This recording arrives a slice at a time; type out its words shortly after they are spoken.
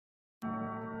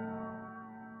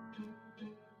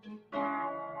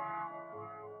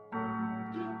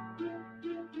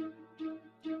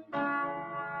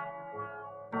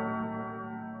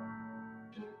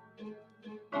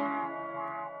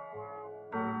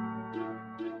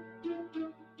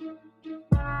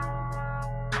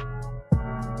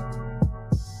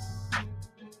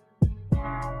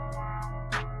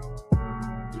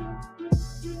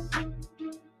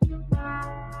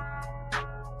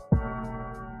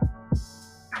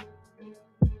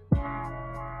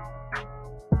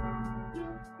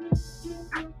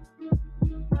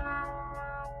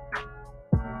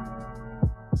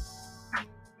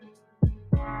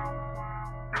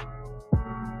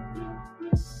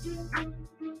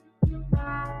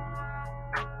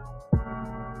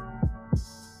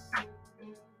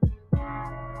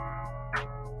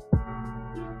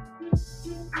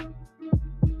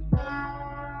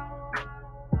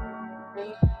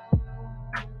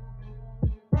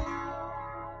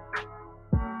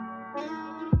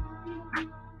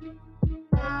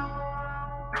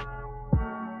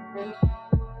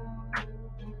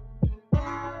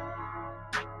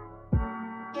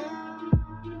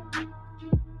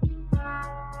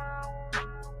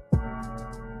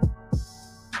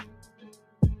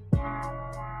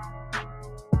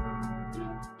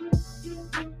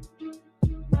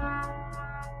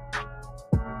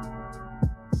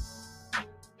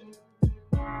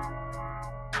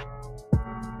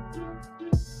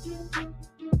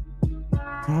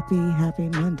Happy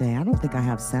Monday. I don't think I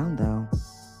have sound though.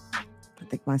 I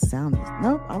think my sound is.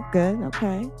 Nope, I'm good.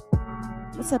 Okay.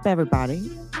 What's up,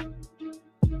 everybody?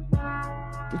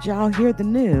 Did y'all hear the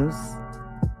news?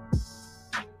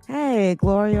 Hey,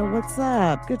 Gloria, what's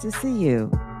up? Good to see you.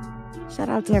 Shout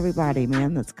out to everybody,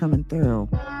 man, that's coming through.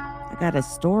 I got a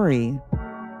story.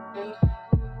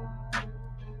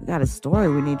 We got a story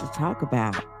we need to talk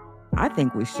about. I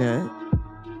think we should.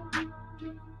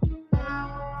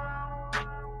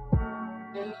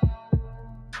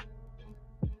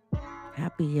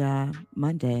 Happy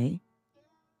Monday.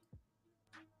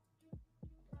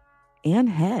 Anne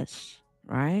Heche,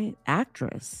 right?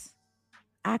 Actress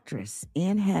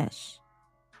Anne Heche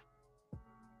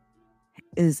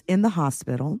is in the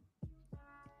hospital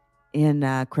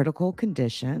in critical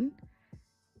condition.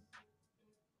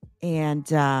 And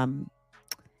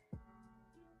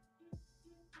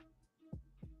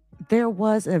there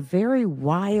was a very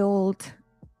wild,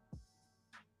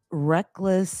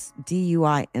 reckless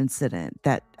DUI incident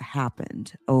that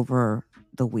happened over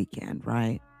the weekend,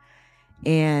 right?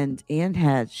 And Anne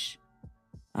Heche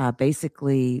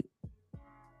basically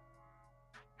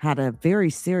had a very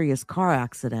serious car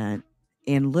accident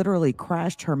and literally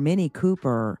crashed her Mini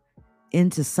Cooper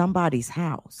into somebody's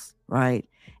house, right?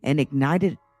 And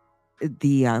ignited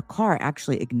the car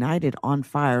actually ignited on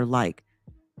fire, like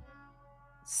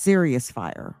serious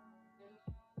fire.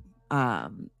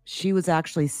 She was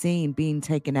actually seen being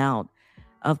taken out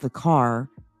of the car,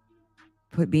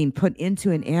 being put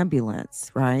into an ambulance,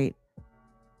 right?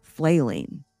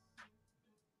 Flailing.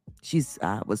 She's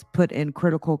was put in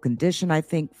critical condition, I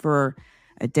think, for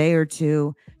a day or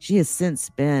two. She has since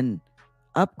been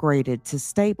upgraded to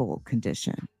stable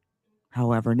condition.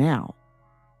 However, now.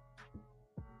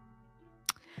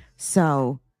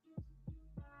 So,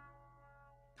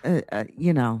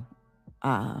 you know,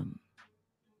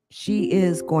 she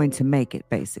is going to make it,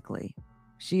 basically.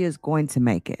 She is going to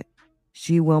make it.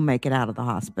 She will make it out of the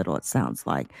hospital, it sounds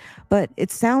like. But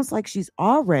it sounds like she's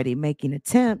already making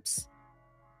attempts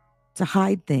to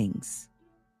hide things.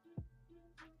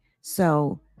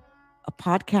 So, a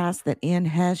podcast that Anne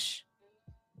Heche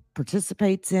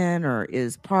participates in or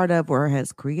is part of or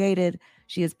has created,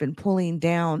 she has been pulling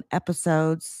down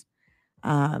episodes,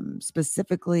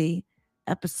 specifically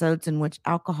episodes in which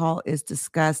alcohol is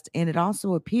discussed. And it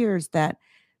also appears that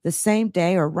the same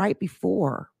day or right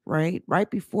before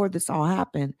this all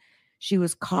happened, she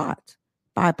was caught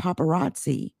by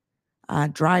paparazzi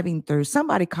driving through.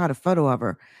 Somebody caught a photo of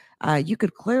her. You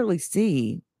could clearly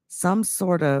see some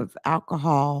sort of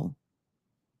alcohol,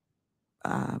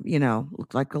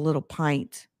 looked like a little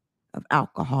pint of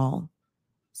alcohol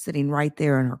sitting right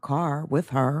there in her car with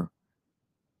her.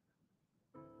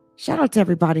 Shout out to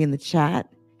everybody in the chat.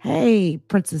 Hey,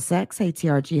 Princess X. Hey,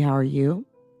 TRG, how are you?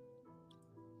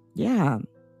 Yeah.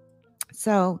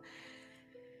 So,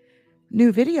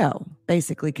 new video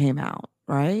basically came out,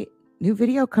 right? New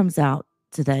video comes out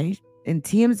today. And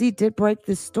TMZ did break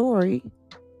this story.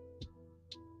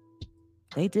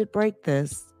 They did break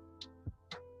this.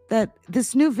 That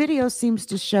this new video seems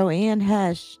to show Anne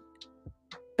Heche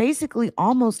basically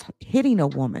almost hitting a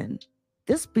woman.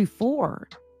 This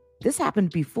happened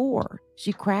before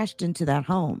she crashed into that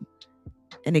home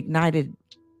and ignited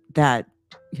that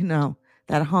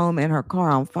home and her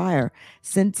car on fire.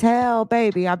 Centel,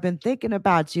 baby, I've been thinking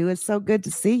about you. It's so good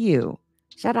to see you.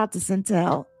 Shout out to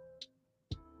Centel.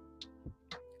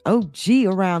 OG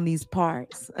around these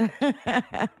parts.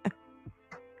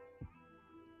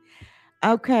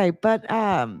 Okay, but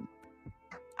I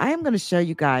am going to show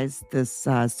you guys this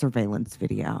surveillance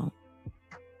video.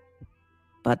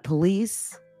 But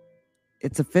police,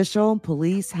 it's official.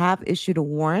 Police have issued a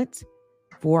warrant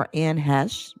for Anne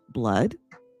Heche blood.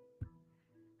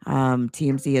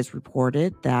 TMZ has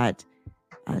reported that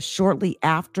shortly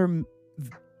after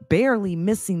barely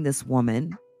missing this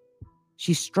woman,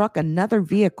 she struck another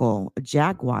vehicle, a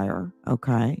Jaguar,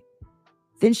 okay?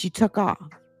 Then she took off.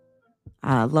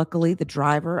 Luckily, the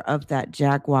driver of that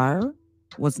Jaguar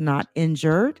was not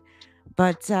injured.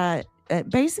 But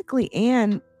basically,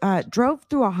 Anne drove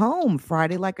through a home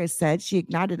Friday. Like I said, she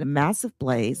ignited a massive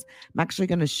blaze. I'm actually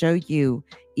going to show you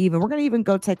we're going to even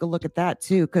go take a look at that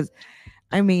too, because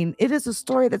I mean, it is a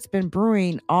story that's been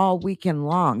brewing all weekend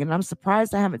long. And I'm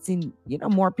surprised I haven't seen,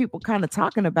 more people kind of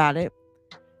talking about it.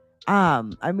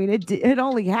 I mean, it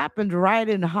only happened right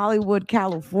in Hollywood,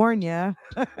 California.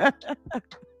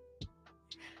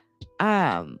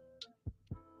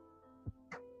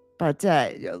 But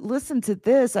listen to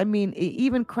this. I mean, it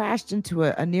even crashed into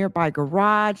a nearby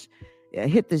garage,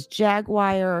 hit this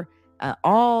Jaguar,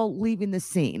 all leaving the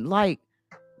scene. Like,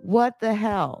 What the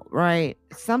hell, right?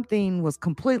 Something was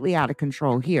completely out of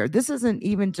control here. This isn't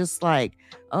even just like,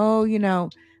 oh,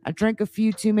 I drank a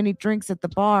few too many drinks at the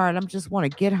bar and I just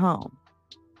want to get home.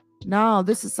 No,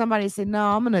 this is somebody saying, no,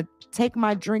 I'm going to take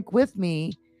my drink with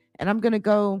me and I'm going to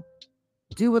go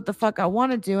do what the fuck I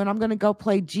want to do. And I'm going to go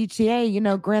play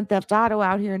GTA, Grand Theft Auto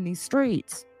out here in these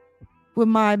streets with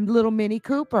my little Mini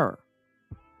Cooper,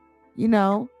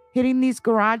 hitting these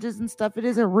garages and stuff. It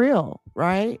isn't real,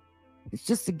 right? It's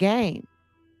just a game.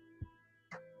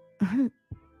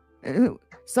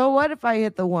 So what if I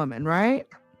hit the woman, right?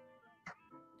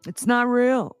 It's not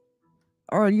real.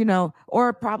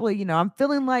 Or probably, I'm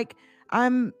feeling like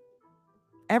I'm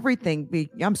everything.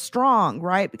 I'm strong,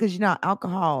 right? Because,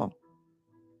 alcohol,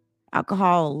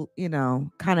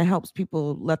 kind of helps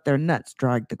people let their nuts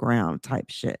drag the ground type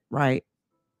shit, right?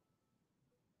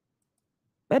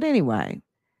 But anyway,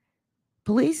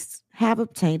 police have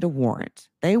obtained a warrant.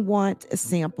 They want a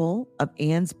sample of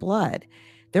Ann's blood.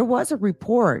 There was a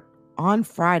report on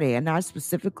Friday, and I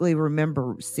specifically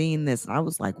remember seeing this, and I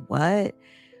was like, what?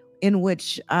 In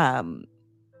which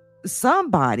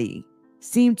somebody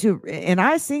seemed to, and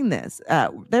I seen this,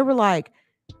 they were like,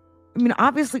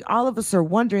 obviously all of us are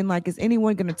wondering, like, is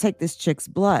anyone going to take this chick's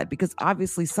blood? Because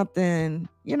obviously something,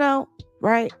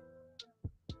 right?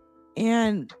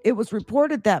 And it was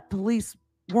reported that police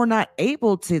were not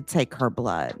able to take her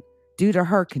blood due to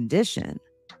her condition,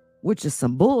 which is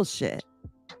some bullshit.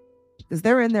 Because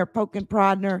they're in there poking,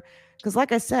 prodding her. Because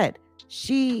like I said,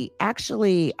 she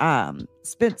actually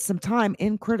spent some time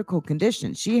in critical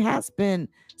condition. She has been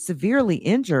severely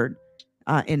injured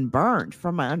and burned,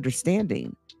 from my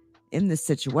understanding, in this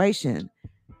situation.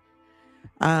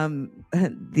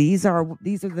 These are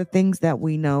the things that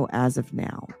we know as of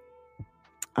now.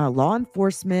 Law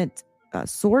enforcement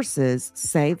sources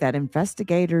say that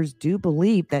investigators do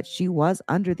believe that she was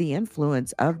under the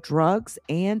influence of drugs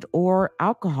and or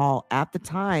alcohol at the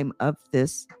time of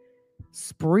this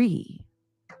spree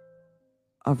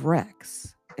of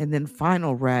wrecks, and then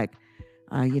final wreck,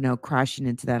 crashing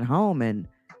into that home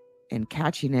and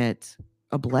catching it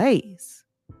ablaze.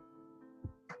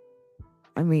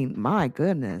 My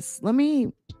goodness. I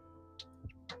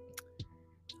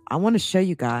want to show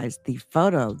you guys the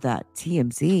photo that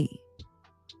TMZ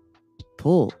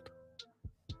pulled.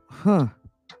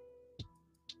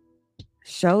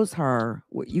 Shows her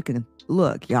what you can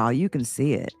look, y'all. You can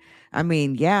see it.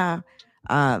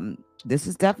 This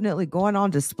is definitely going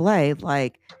on display.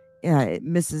 Like,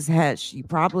 Mrs. Heche, you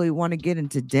probably want to get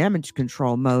into damage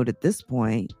control mode at this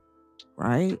point,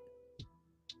 right?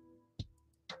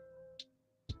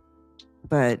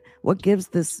 But what gives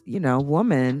this,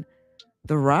 woman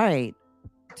the right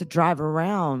to drive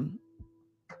around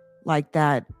like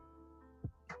that,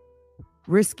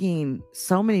 risking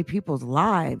so many people's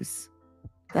lives?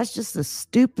 That's just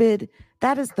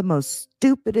that is the most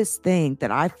stupidest thing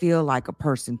that I feel like a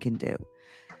person can do.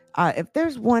 If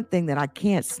there's one thing that I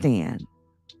can't stand,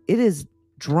 it is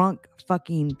drunk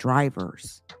fucking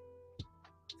drivers.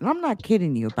 And I'm not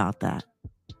kidding you about that.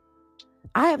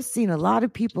 I have seen a lot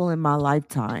of people in my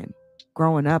lifetime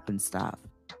growing up and stuff,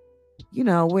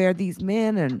 where these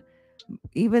men and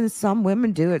even some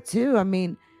women do it too.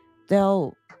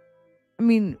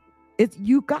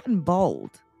 You've gotten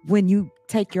bold when you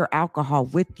take your alcohol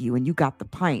with you and you got the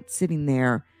pint sitting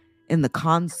there in the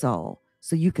console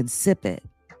so you can sip it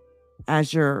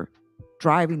as you're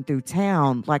driving through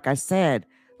town, like I said,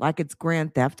 like it's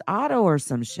Grand Theft Auto or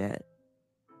some shit.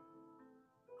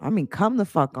 Come the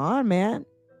fuck on, man.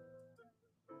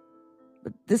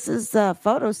 But this is a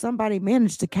photo somebody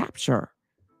managed to capture.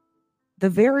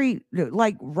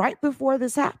 Right before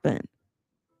this happened.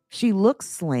 She looks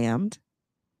slammed.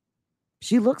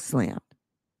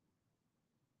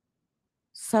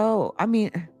 So,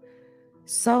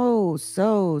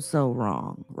 so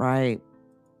wrong, right?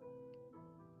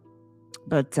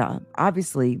 But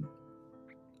obviously,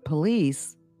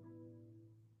 police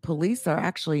are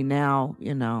actually now,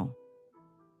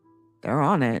 they're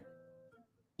on it.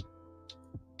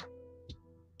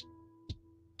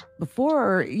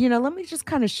 Before, let me just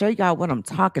kind of show y'all what I'm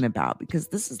talking about, because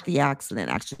this is the accident.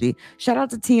 Actually, shout out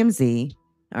to TMZ.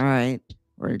 All right,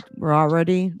 we're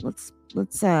already. Let's.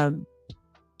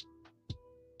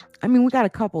 We got a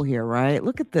couple here, right?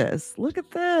 Look at this.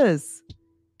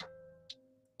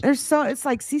 It's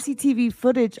like CCTV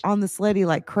footage on this lady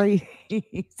like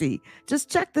crazy.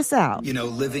 Just check this out.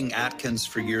 Living Atkins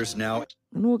for years now.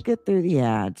 And we'll get through the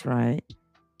ads, right?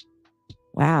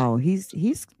 Wow, he's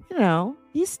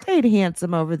stayed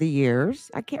handsome over the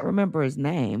years. I can't remember his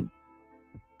name.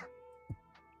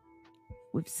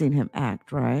 We've seen him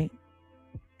act, right?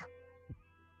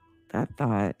 that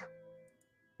thought.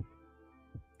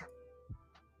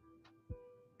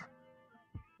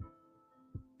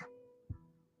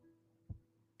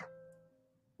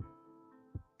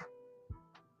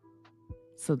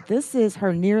 So this is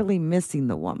her nearly missing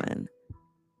the woman.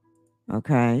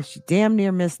 Okay. She damn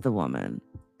near missed the woman.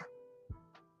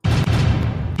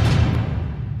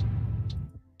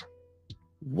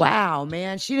 Wow,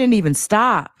 man. She didn't even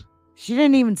stop. She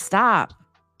didn't even stop.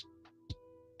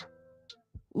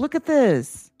 Look at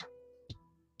this.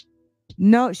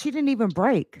 No, she didn't even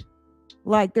break.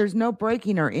 Like, there's no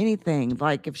breaking or anything.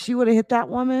 Like, if she would have hit that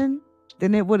woman,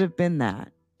 then it would have been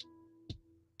that.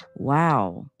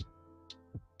 Wow.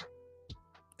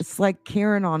 It's like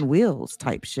Karen on wheels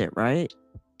type shit, right?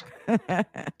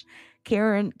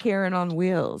 Karen on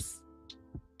wheels.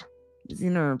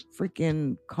 Using her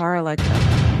freaking car like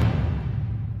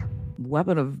a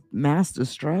weapon of mass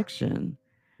destruction.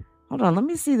 Hold on, let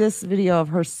me see this video of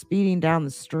her speeding down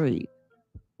the street.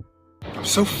 I'm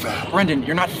so fat. Brendan,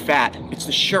 you're not fat. It's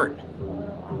the shirt.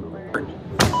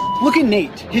 Look at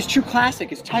Nate. His true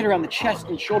classic is tight around the chest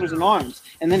and shoulders and arms,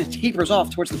 and then it tapers off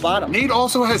towards the bottom. Nate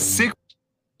also has sick.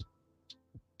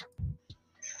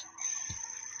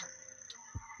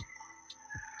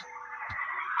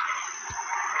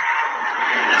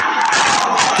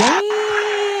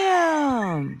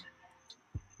 Damn.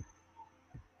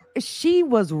 She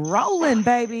was rolling,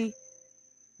 baby.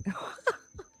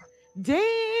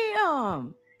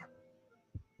 Damn.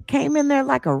 Came in there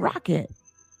like a rocket.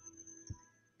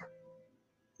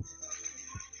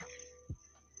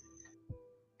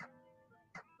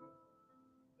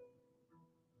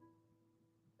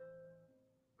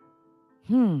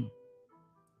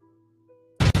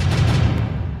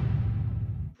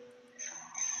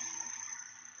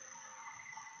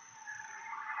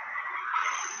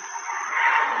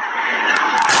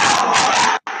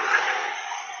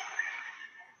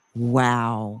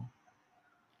 Wow.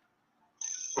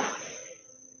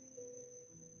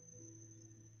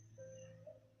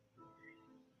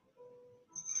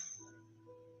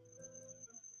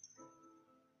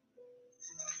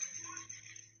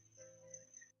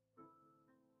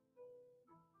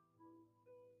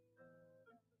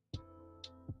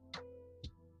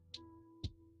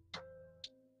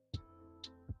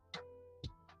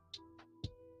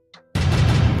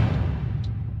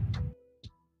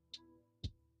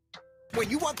 When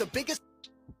you want the biggest.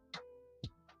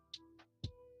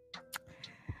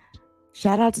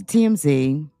 Shout out to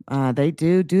TMZ. They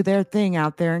do their thing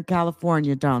out there in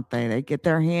California, don't they? They get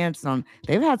their hands on.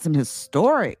 They've had some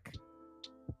historic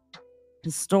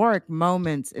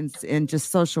moments in just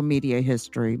social media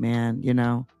history, man. You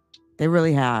know, they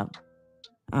really have.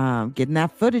 Getting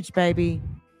that footage, baby.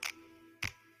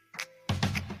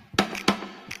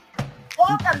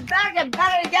 Welcome back to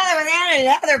Better Together with Anna and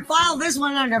Heather. File this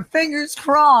one under fingers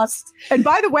crossed. And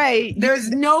by the way, There's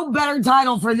no better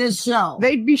title for this show.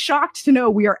 they'd be shocked to know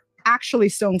we are actually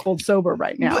stone cold sober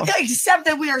right now. Except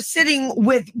that we are sitting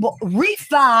with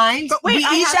Refined. But wait, we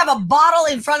I each have a bottle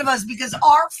in front of us because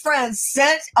our friends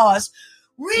sent us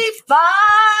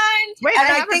Refined. Wait, and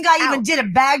I I have think it I even out. did a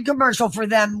bad commercial for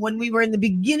them when we were in the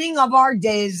beginning of our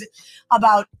days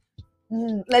about,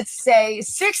 let's say,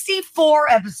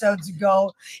 64 episodes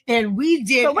ago. And we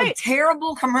did But a wait.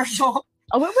 terrible commercial.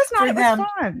 Oh, it was not. For It them. was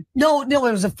fun. No, it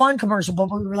was a fun commercial, but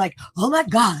we were like, oh my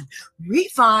God,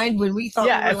 Refined when we thought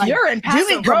Yeah, we were if like, you're in Paso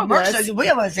doing Robles, commercials,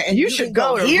 we was, and you should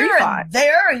go to here Refined. and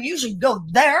there, and you should go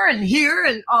there and here,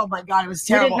 and oh my God, it was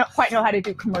We terrible. didn't quite know how to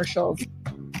do commercials.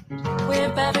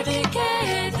 We're better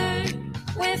together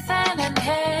with Ann and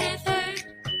Heather.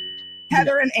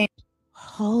 Heather and Ann.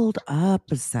 Hold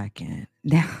up a second.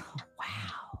 Now,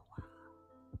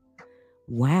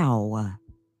 wow.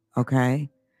 Okay.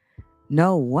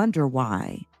 No wonder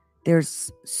why there's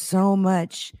so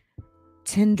much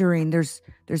tendering. There's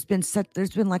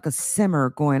been like a simmer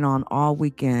going on all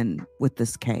weekend with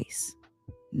this case.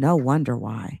 No wonder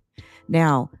why.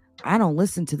 Now, I don't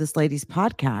listen to this lady's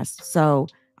podcast, so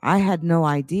I had no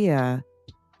idea.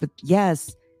 But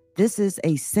yes, this is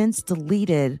a since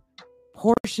deleted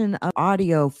portion of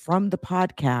audio from the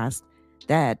podcast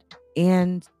that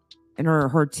Ann and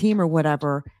her team or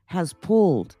whatever has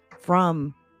pulled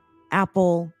from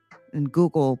Apple and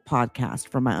Google podcast,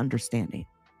 from my understanding.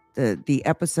 The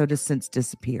episode has since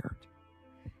disappeared.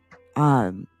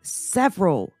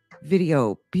 Several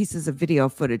pieces of video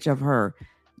footage of her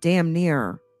damn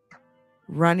near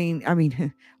running. I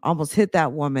mean, almost hit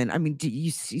that woman. I mean, she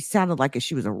sounded like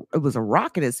it was a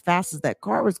rocket as fast as that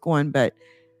car was going, but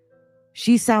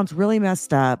she sounds really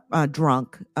messed up,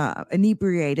 drunk,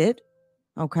 inebriated.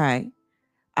 Okay.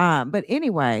 But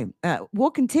anyway,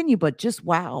 we'll continue, but just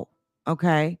wow.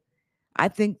 Okay. I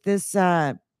think this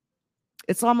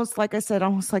it's almost like I said,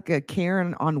 almost like a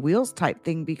Karen on wheels type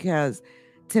thing, because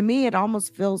to me it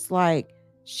almost feels like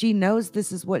she knows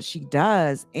this is what she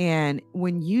does. And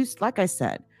when you, like I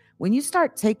said, when you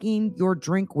start taking your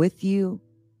drink with you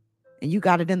and you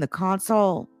got it in the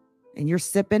console and you're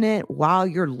sipping it while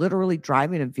you're literally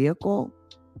driving a vehicle,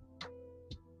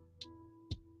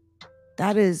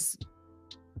 that is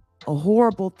a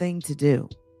horrible thing to do.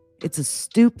 It's a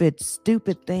stupid,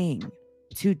 stupid thing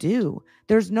to do.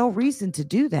 There's no reason to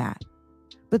do that.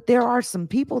 But there are some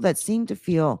people that seem to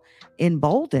feel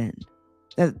emboldened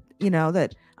that,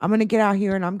 that I'm going to get out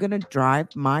here and I'm going to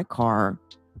drive my car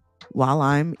while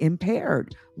I'm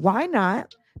impaired. Why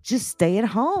not just stay at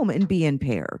home and be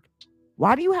impaired?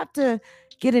 Why do you have to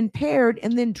get impaired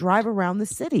and then drive around the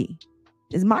city?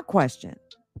 Is my question.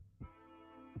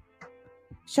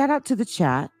 Shout out to the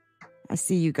chat. I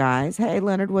see you guys. Hey,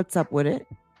 Leonard, what's up with it?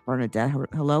 Bernadette,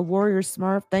 hello, Warrior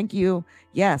Smurf. Thank you.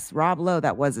 Yes, Rob Lowe,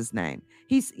 that was his name.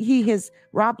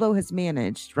 Rob Lowe has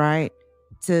managed, right,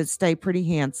 to stay pretty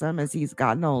handsome as he's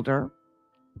gotten older.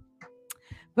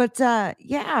 But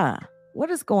yeah, what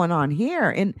is going on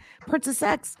here? And Princess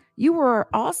X, you were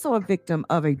also a victim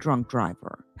of a drunk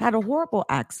driver. Had a horrible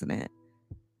accident.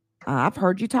 I've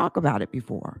heard you talk about it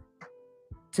before.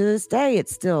 To this day,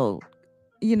 it's still,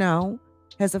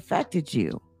 has affected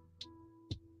you.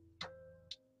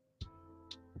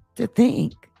 To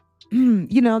think,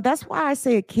 that's why I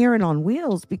say a Karen on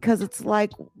wheels, because it's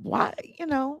like, why,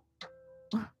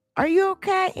 are you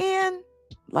okay, Ann?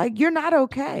 Like, you're not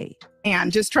okay.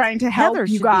 And just trying to help Heather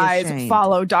you should be guys ashamed.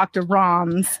 follow Dr.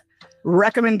 Rom's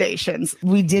recommendations.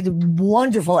 We did a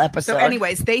wonderful episode. So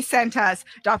anyways, they sent us,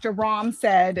 Dr. Rom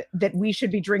said that we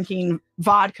should be drinking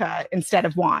vodka instead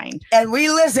of wine. And we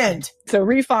listened. So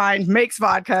Refined makes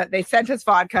vodka. They sent us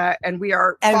vodka and we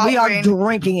are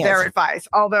drinking it. Their advice.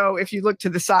 Although if you look to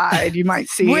the side, you might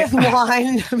see with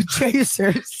wine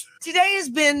chasers. Today has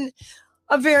been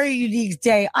a very unique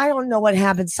day. I don't know what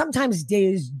happened. Sometimes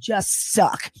days just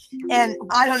suck. And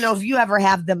I don't know if you ever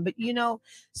have them, but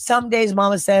some days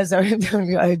Mama says are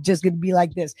just going to be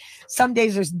like this. Some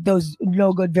days there's those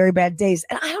no good, very bad days.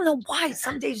 And I don't know why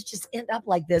some days just end up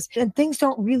like this. And things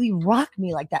don't really rock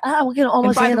me like that. We can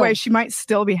almost and by the way, she might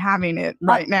still be having it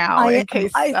right now. I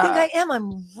think I am.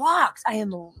 I'm rocked. I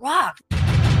am rocked.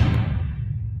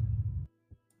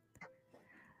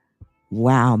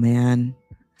 Wow, man.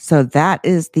 So that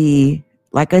is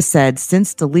like I said,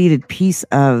 since deleted piece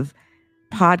of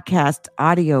podcast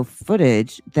audio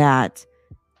footage that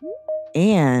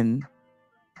Anne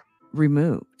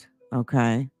removed.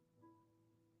 Okay.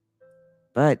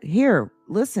 But here,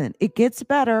 listen, it gets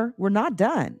better. We're not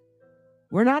done.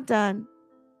 It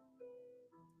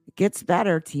gets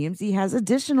better. TMZ has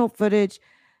additional footage.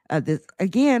 This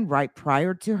again, right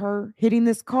prior to her hitting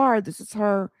this car. This is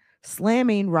her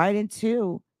slamming right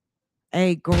into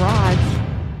a garage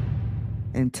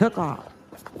and took off.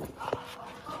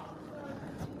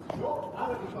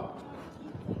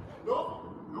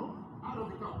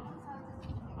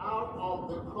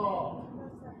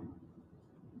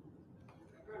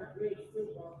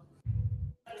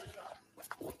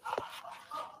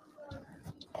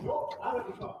 Out of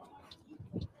the car.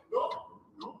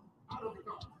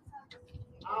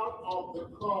 Out of the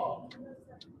car.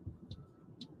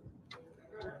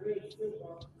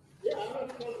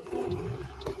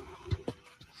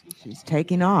 She's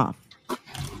taking off.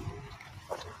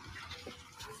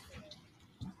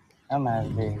 I'm out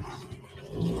of this.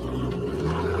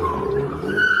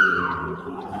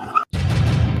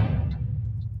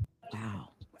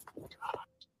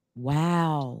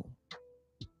 Wow.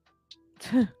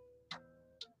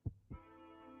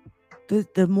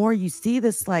 The more you see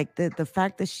this, like the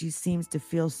fact that she seems to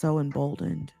feel so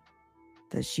emboldened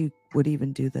that she would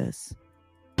even do this.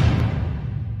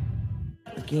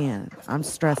 Again, I'm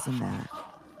stressing that.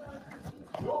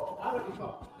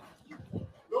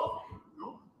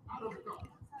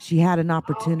 She had an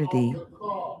opportunity.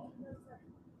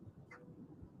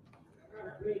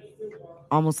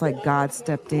 Almost like God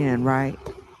stepped in, right?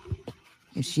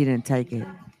 And she didn't take it.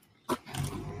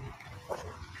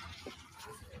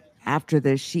 After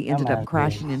this, she ended up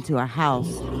crashing into a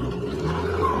house.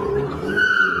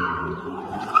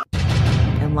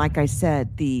 And like I said,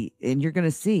 and you're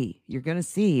gonna see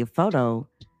a photo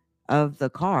of the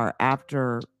car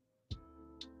after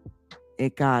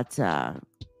it got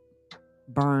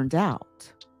burned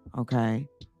out. Okay.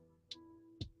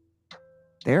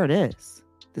 There it is.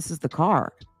 This is the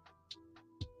car.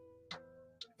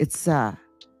 It's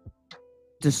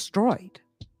destroyed.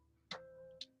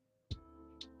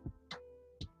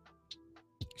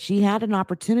 she had an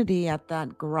opportunity at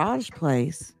that garage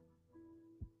place.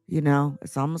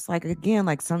 It's almost like, again,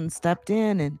 like someone stepped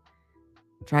in and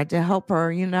tried to help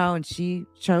her, and she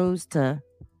chose to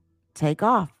take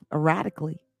off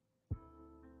erratically.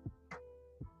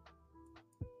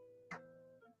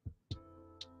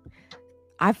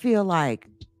 I feel like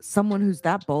someone who's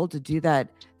that bold to do that,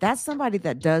 that's somebody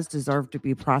that does deserve to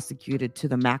be prosecuted to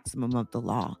the maximum of the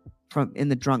law in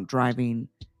the drunk driving,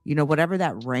 whatever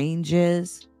that range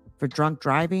is for drunk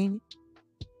driving.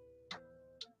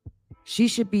 She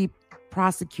should be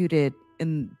prosecuted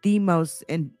in the most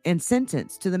and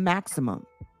sentenced to the maximum,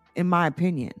 in my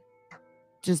opinion,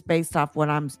 just based off what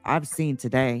I've seen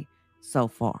today so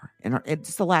far, and it's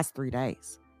just the last 3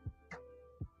 days.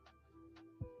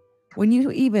 When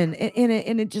you even and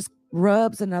it just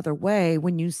rubs another way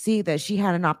when you see that she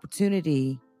had an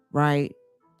opportunity, right,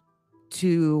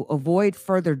 to avoid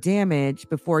further damage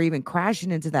before even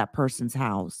crashing into that person's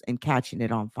house and catching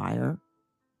it on fire.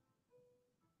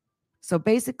 So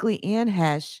basically, Ann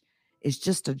Heche is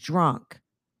just a drunk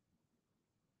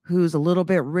who's a little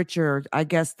bit richer, I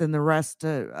guess, than the rest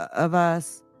of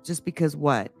us, just because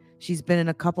what? She's been in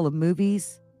a couple of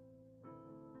movies.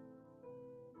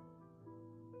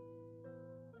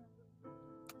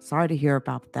 Sorry to hear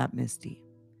about that, Misty.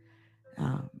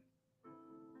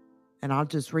 And I'll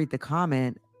just read the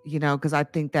comment, because I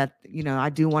think that, I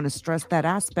do want to stress that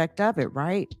aspect of it,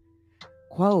 right?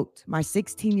 Quote, my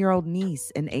 16-year-old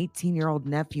niece and 18-year-old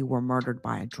nephew were murdered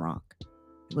by a drunk.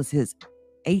 It was his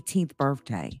 18th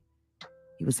birthday.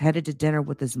 He was headed to dinner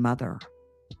with his mother.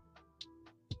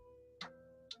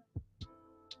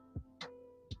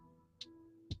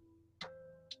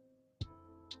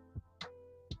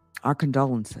 Our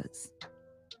condolences.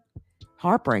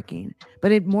 Heartbreaking.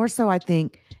 But it more so, I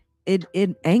think, it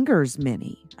angers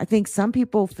many. I think some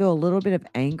people feel a little bit of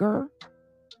anger.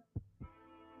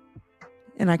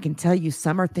 And I can tell you,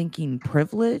 some are thinking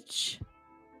privilege.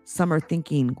 Some are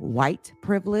thinking white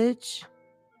privilege.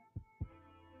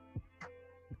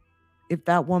 If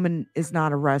that woman is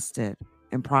not arrested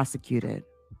and prosecuted,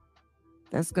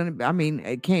 that's going to be,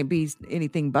 it can't be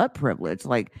anything but privilege.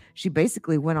 Like, she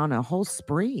basically went on a whole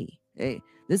spree.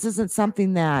 This isn't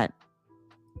something that,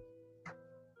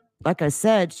 like I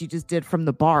said, she just did from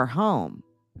the bar home.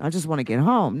 I just want to get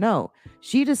home. No,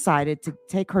 she decided to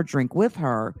take her drink with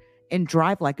her and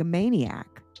drive like a maniac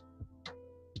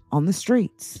on the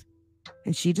streets.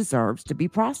 And she deserves to be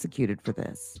prosecuted for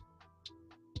this.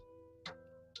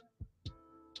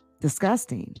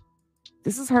 Disgusting.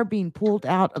 This is her being pulled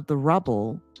out of the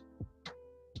rubble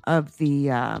of the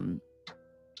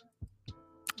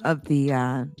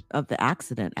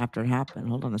accident after it happened.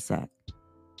 Hold on a sec.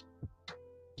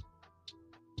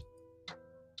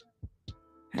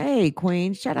 Hey,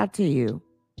 Queen, shout out to you.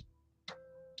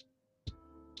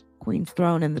 Queen's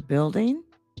Throne in the building.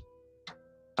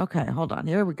 Okay, hold on.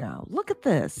 Here we go. Look at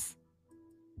this.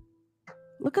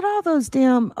 Look at all those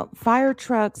damn fire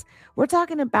trucks. We're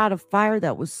talking about a fire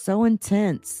that was so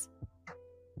intense.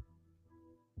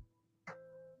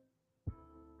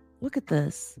 Look at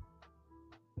this.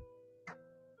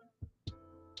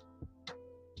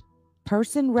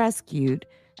 Person rescued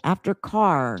after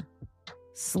car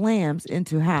slams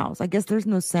into house. I guess there's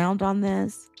no sound on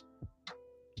this.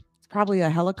 It's probably a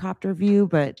helicopter view,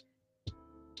 but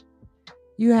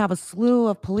you have a slew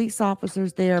of police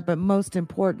officers there, but most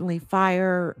importantly,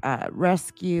 fire,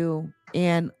 rescue.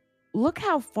 And look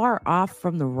how far off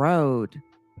from the road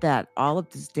that all of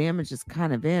this damage is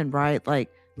kind of in, right?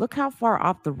 Like, look how far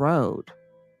off the road.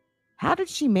 How did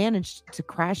she manage to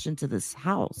crash into this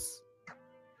house?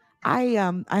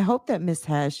 I hope that Miss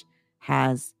Heche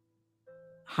has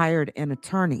hired an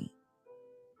attorney.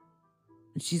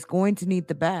 And she's going to need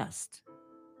the best.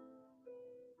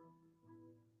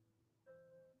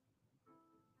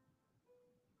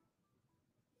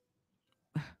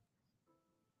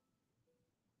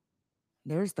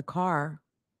 There's the car.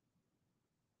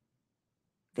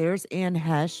 There's Ann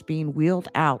Heche being wheeled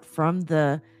out from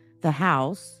the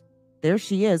house. There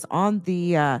she is on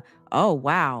the oh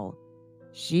wow.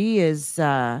 She is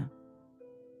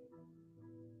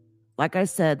like I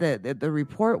said, the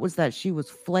report was that she was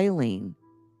flailing.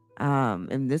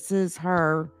 And this is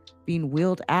her being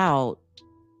wheeled out.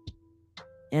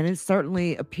 And it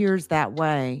certainly appears that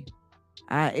way.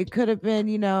 It could have been,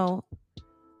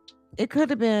 it could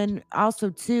have been also,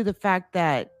 too, the fact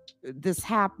that this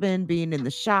happened, being in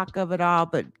the shock of it all,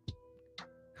 but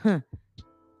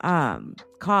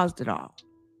caused it all.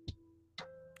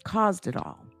 Caused it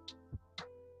all.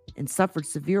 And suffered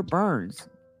severe burns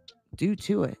due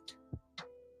to it.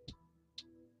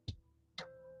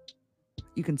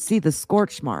 You can see the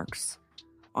scorch marks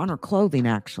on her clothing,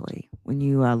 actually, when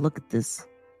you look at this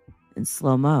in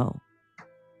slow-mo.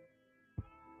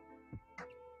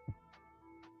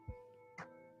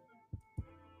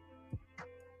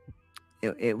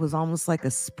 It was almost like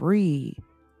a spree,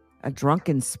 a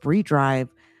drunken spree drive,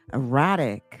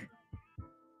 erratic.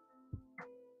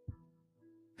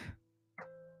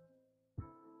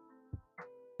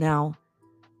 Now,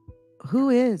 who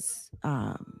is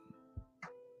sorry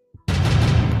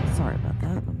about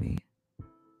that.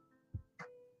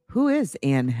 Who is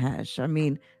Anne Heche? I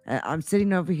mean, I'm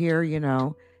sitting over here,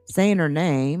 saying her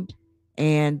name,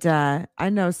 and I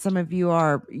know some of you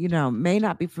are, may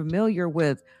not be familiar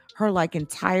with her like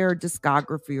entire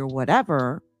discography or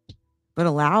whatever, but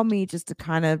allow me just to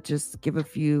kind of just give a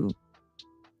few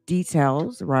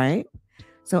details, right?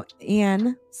 So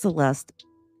Anne Celeste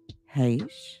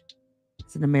Heche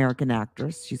is an American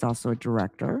actress. She's also a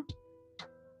director.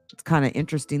 It's kind of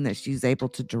interesting that she's able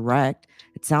to direct.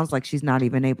 It sounds like she's not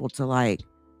even able to like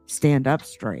stand up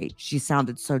straight. She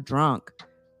sounded so drunk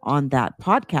on that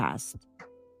podcast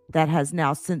that has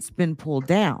now since been pulled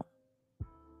down.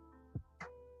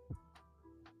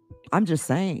 I'm just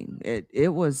saying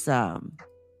it was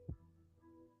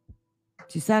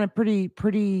she sounded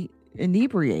pretty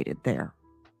inebriated there.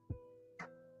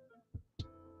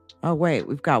 Oh wait,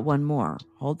 we've got one more.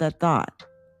 Hold that thought.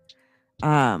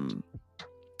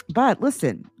 But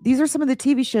listen, these are some of the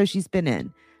TV shows she's been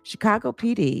in. Chicago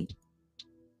PD,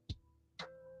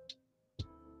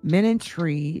 Men in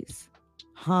Trees,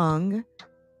 Hung,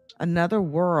 Another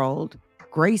World,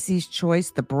 Gracie's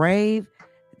Choice, The Brave,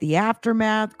 The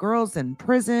Aftermath, Girls in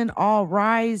Prison, All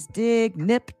Rise, Dig,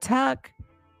 Nip Tuck.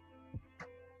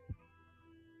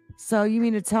 So you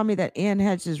mean to tell me that Anne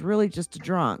Heche is really just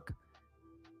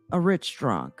a rich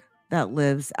drunk that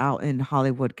lives out in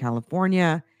Hollywood,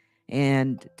 California,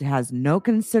 and has no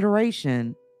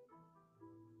consideration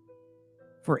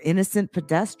for innocent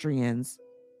pedestrians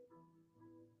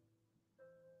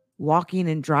walking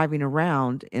and driving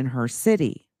around in her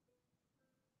city.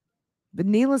 But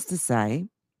needless to say,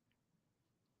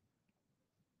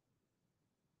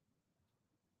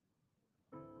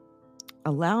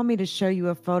 allow me to show you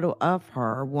a photo of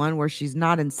her, one where she's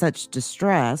not in such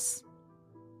distress,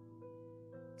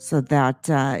 so that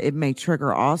it may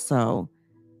trigger also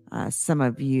some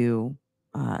of you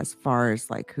as far as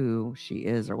like who she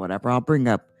is or whatever. I'll bring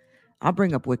up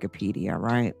Wikipedia,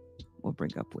 right? We'll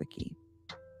bring up Wiki.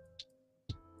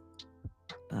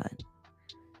 But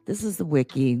this is the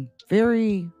Wiki,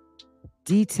 very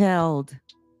detailed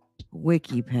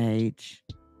Wiki page.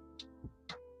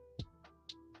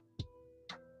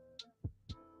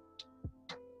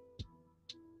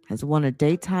 Has won a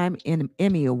Daytime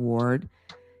Emmy Award,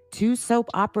 2 Soap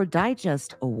Opera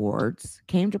Digest Awards,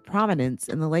 came to prominence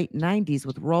in the late 90s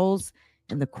with roles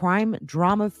in the crime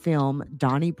drama film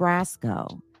Donnie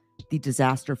Brasco, the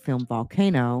disaster film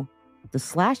Volcano, the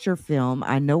slasher film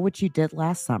I Know What You Did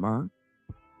Last Summer,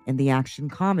 and the action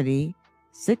comedy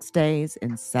 6 Days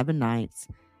and 7 Nights,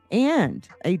 and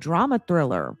a drama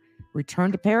thriller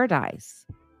Return to Paradise.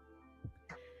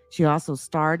 She also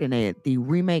starred in the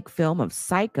remake film of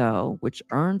Psycho, which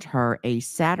earned her a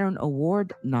Saturn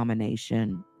Award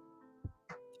nomination.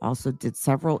 Also did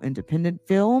several independent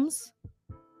films.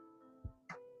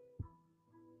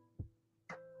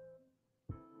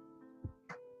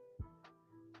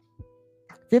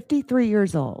 "53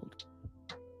 years old.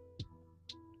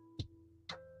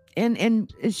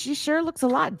 And she sure looks a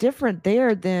lot different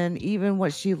there than even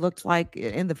what she looked like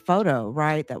in the photo,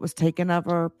 right? That was taken of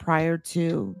her prior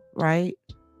to, right?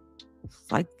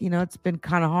 It's like, it's been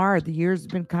kind of hard. The years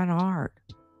have been kind of hard.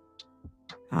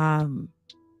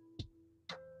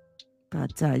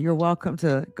 But you're welcome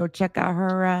to go check out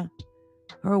her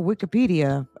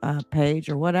Wikipedia page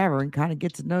or whatever and kind of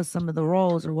get to know some of the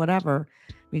roles or whatever.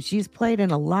 I mean, she's played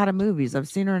in a lot of movies. I've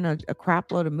seen her in a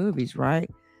crap load of movies, right?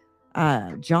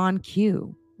 John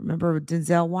Q. Remember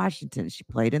Denzel Washington? She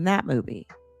played in that movie.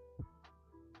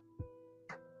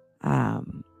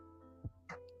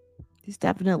 He's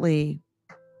definitely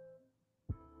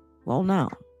well known.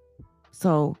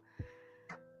 So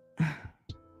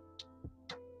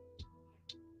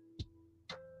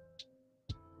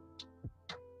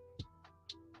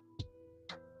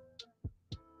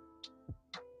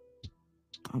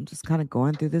I'm just kind of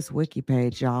going through this wiki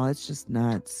page, y'all. It's just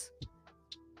nuts.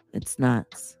 It's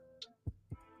nuts.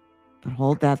 But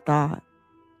hold that thought.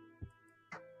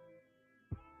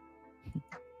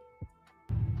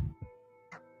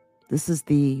 This is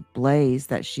the blaze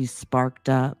that she sparked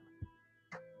up.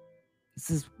 This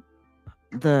is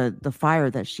the fire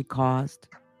that she caused.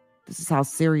 This is how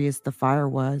serious the fire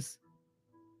was.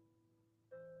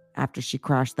 after she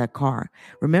crashed that car.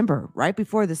 Remember, right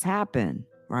before this happened,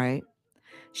 right?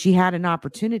 She had an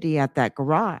opportunity at that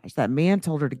garage. That man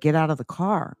told her to get out of the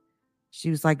car.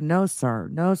 She was like, no, sir.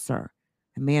 No, sir.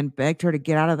 The man begged her to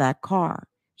get out of that car.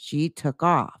 She took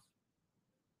off.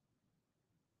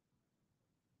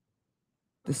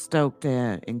 This stoked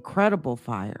an incredible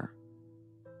fire.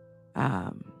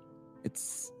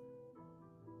 It's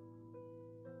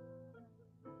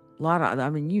a lot of, I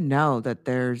mean, you know that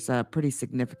there's a pretty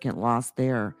significant loss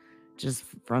there just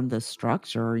from the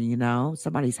structure, you know,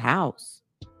 somebody's house.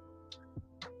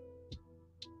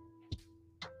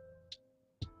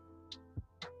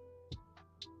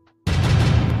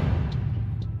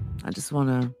 I just want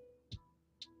to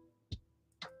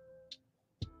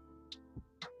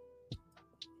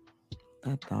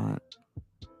that thought.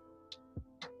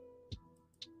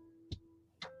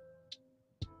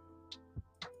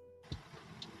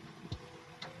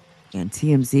 And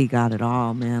TMZ got it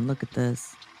all, man. Look at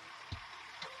this.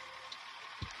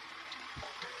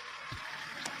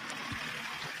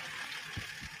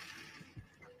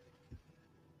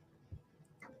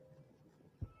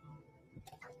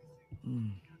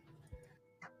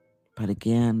 But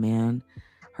again, man,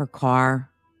 her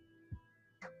car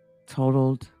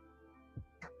totaled.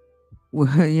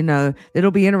 Well, you know, it'll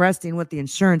be interesting what the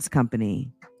insurance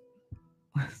company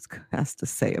has to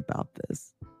say about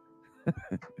this.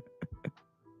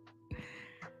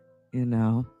 You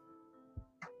know,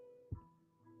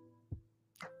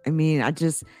 I mean, I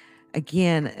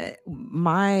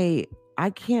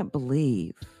can't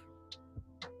believe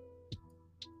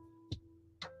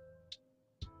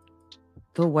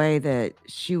the way that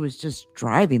she was just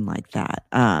driving like that,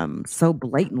 so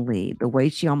blatantly, the way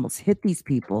she almost hit these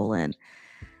people, and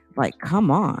like, come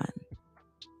on.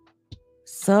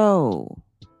 So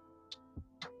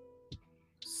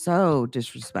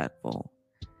disrespectful.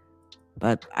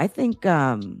 But I think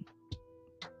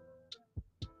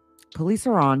police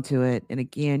are onto it. And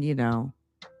again, you know,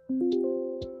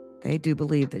 they do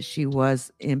believe that she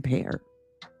was impaired.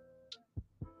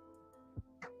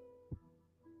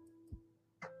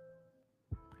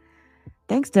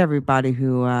 Thanks to everybody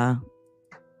who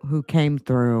came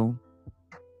through.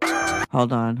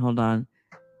 Hold on.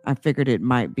 I figured it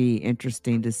might be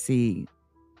interesting to see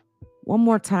one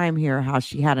more time here how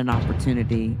she had an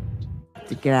opportunity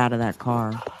to get out of that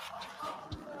car.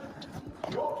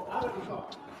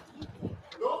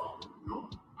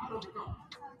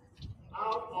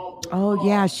 Oh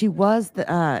yeah, she was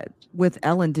with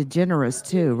Ellen DeGeneres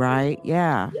too, right?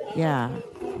 Yeah.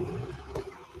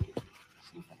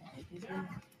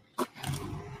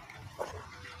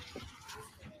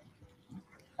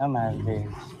 I'm out of days.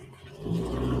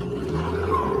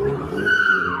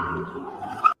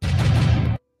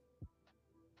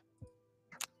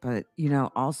 But, you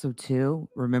know, also too,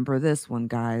 remember this one,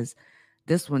 guys.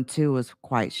 This one too was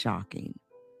quite shocking.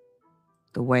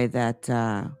 The way that,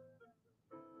 and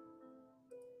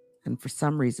for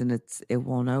some reason it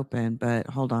won't open, but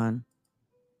hold on.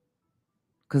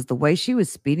 Because the way she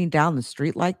was speeding down the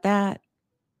street like that,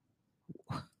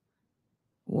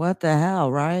 what the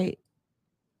hell, right?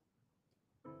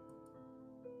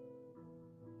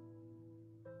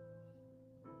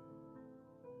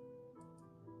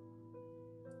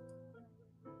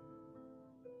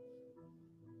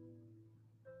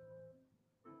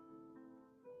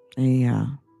 Yeah.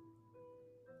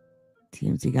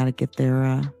 TMZ got to get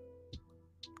their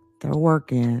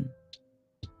work in.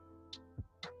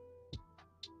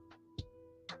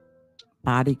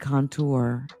 Body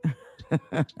contour.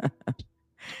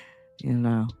 You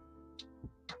know.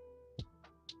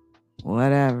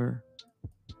 Whatever.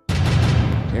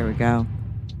 There we go.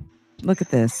 Look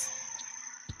at this.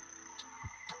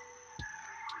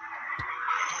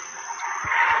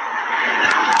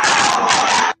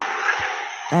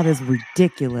 That is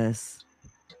ridiculous.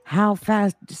 How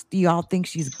fast do y'all think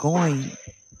she's going?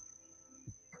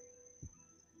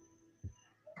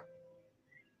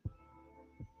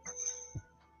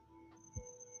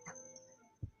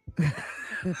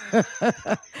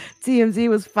 TMZ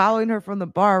was following her from the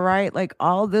bar, right? Like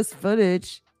all this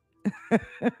footage.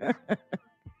 It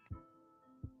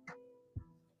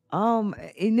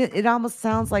almost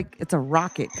sounds like it's a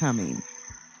rocket coming.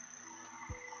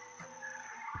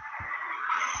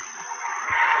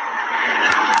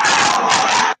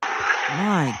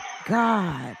 My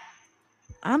God.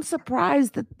 I'm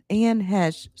surprised that Anne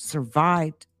Heche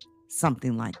survived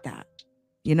something like that,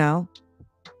 you know?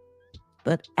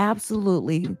 But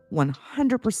absolutely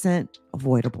 100%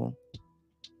 avoidable.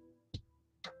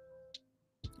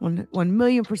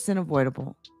 1,000,000%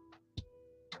 avoidable.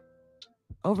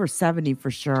 Over 70 for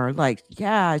sure. Like,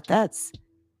 yeah, that's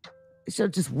She'll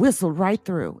just whistle right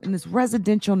through in this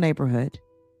residential neighborhood.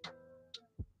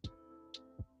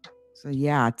 So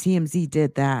yeah, TMZ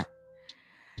did that.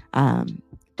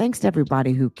 Thanks to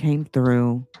everybody who came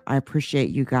through. I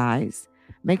appreciate you guys.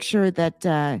 Make sure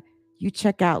that you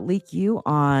check out Leak You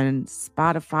on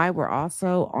Spotify. We're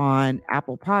also on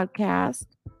Apple Podcast.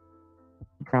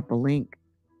 Drop a link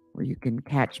where you can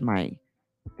catch my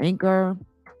Anchor.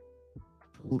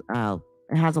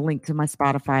 It has a link to my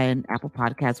Spotify and Apple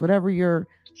Podcasts. Whatever your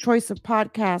choice of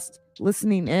podcast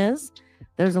listening is,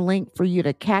 there's a link for you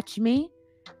to catch me,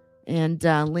 and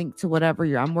link to whatever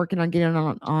I'm working on getting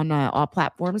on all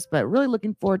platforms, but really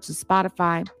looking forward to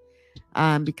Spotify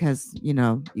because, you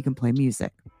can play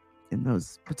music in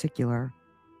those particular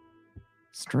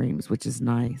streams, which is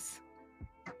nice.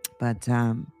 But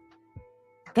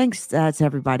thanks to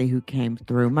everybody who came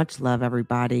through. Much love,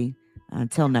 everybody.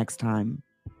 Until next time.